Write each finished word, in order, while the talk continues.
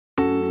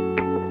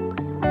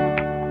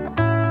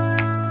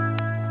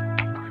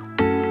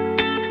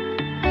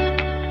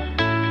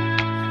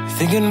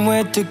thinking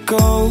where to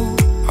go.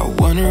 I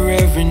wonder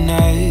every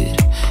night,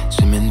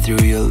 swimming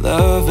through your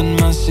love and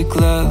my sick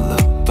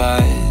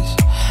lullabies.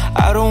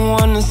 I don't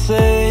wanna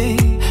say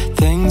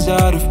things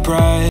out of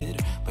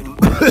pride, but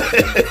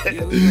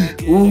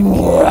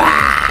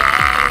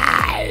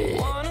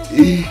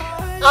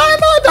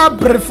another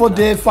beautiful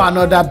day for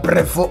another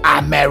beautiful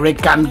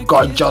American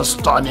gorgeous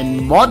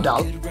stunning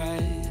model.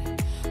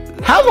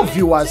 Hello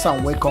viewers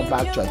and welcome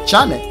back to our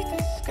channel.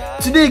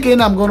 Today again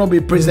I'm going to be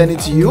presenting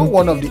to you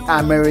one of the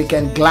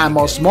American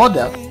glamorous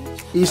model,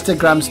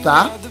 Instagram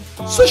star,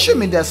 social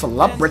media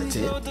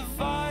celebrity,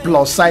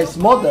 plus size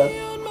model,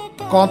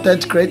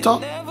 content creator,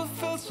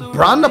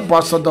 brand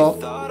ambassador,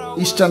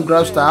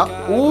 Instagram star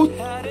who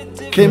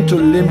came to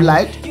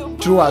limelight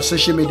through her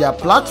social media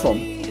platform.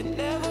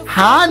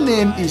 Her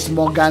name is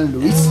Morgen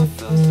Louise.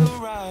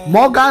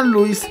 Morgen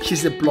Louise,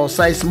 she's a plus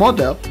size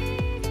model,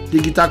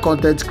 digital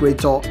content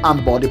creator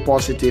and body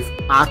positive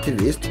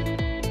activist,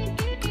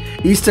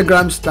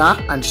 Instagram star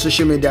and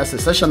social media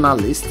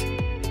sensationalist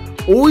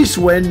who is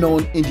well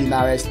known in the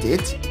United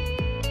States.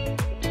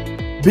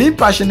 Being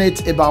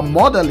passionate about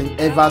modeling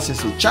ever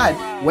since a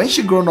child, when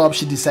she grew up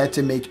she decided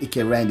to make a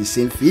career in the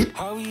same field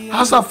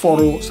as her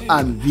photos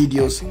and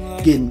videos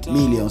gained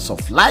millions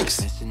of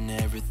likes.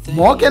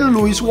 Morgen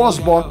Louise was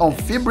born on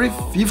February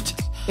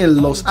 5th in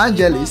Los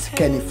Angeles,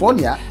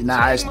 California,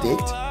 United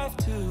States.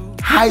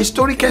 Her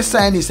historical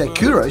sign is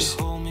Aquarius.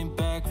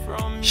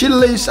 She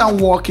lives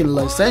and works in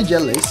Los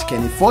Angeles,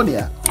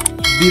 California.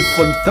 The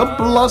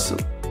fantabulous,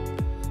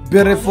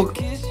 beautiful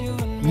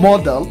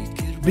model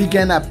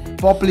began her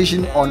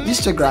publishing on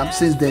Instagram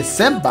since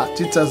December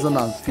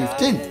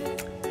 2015.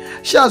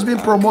 She has been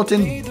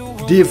promoting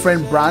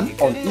different brands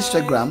on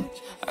Instagram.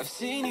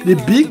 The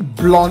big,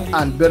 blonde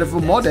and beautiful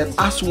model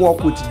has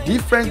worked with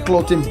different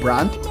clothing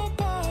brands,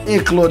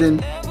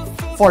 including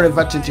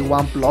Forever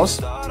 21 Plus,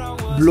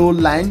 Blue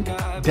Line,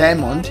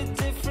 Diamond,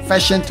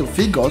 Fashion to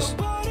Figures,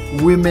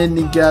 Women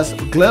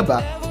Niggas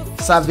Global,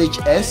 Savage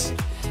S,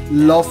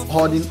 Love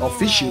Holding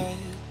Official,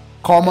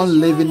 Common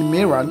Living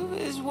Mirror,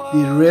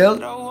 The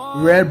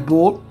Real, Red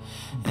Bull,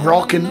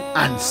 Broken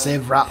and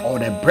several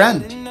other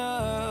brands.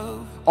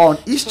 On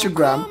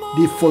Instagram,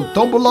 the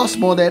fantabulous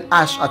model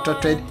has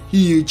attracted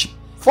huge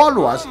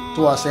followers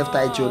to her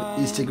self-titled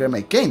Instagram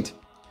account.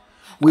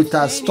 With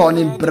her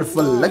stunning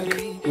beautiful look,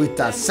 with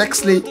her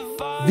sexy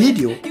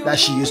video that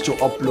she used to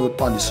upload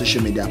on the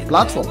social media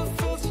platform.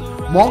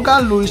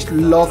 Morgen Louise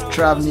loves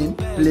traveling,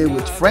 play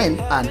with friends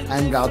and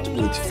hang out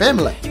with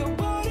family.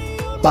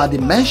 By the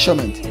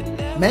measurement,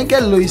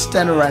 Morgen Louise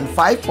stands around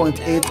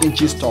 5.8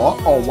 inches tall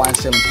or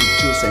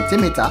 172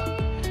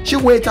 centimeters. She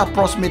weighs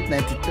approximately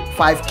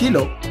 95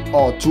 kg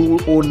or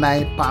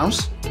 209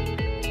 pounds.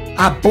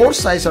 Her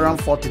bust size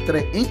around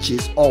 43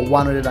 inches or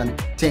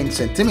 110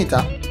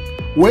 centimeters.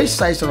 Waist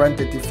size around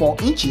 34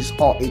 inches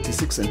or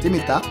 86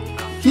 centimeters.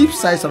 Hip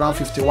size around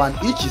 51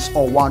 inches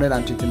or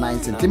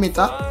 129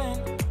 centimeters.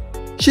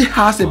 She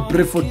has a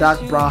beautiful dark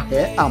brown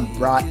hair and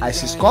bright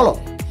iris color.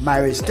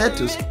 Marriage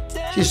status,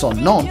 she's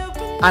unknown,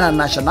 and her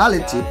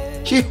nationality,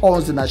 she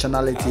holds the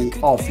nationality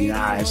of the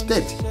United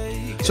States.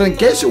 So in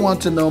case you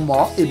want to know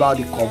more about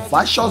the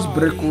controversial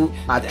beautiful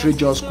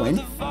outrageous queen,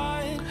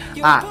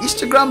 our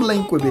Instagram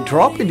link will be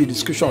dropped in the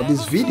description of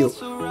this video.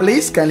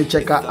 Please kindly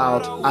check her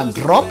out and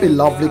drop a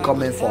lovely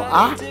comment for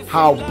her,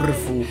 how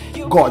beautiful,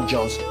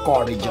 gorgeous,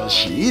 courageous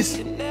she is.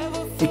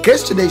 In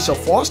case today is your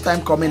first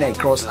time coming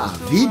across our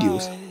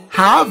videos,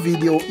 her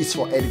video is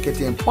for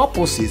educating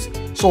purposes,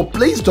 so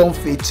please don't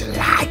fail to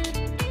like,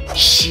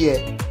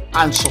 share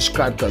and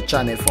subscribe to our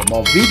channel for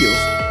more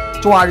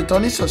videos. To our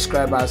returning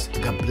subscribers,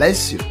 God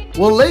bless you.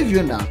 We'll leave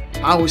you now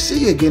and we'll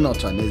see you again on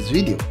our next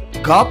video.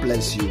 God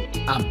bless you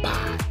and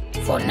bye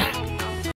for now.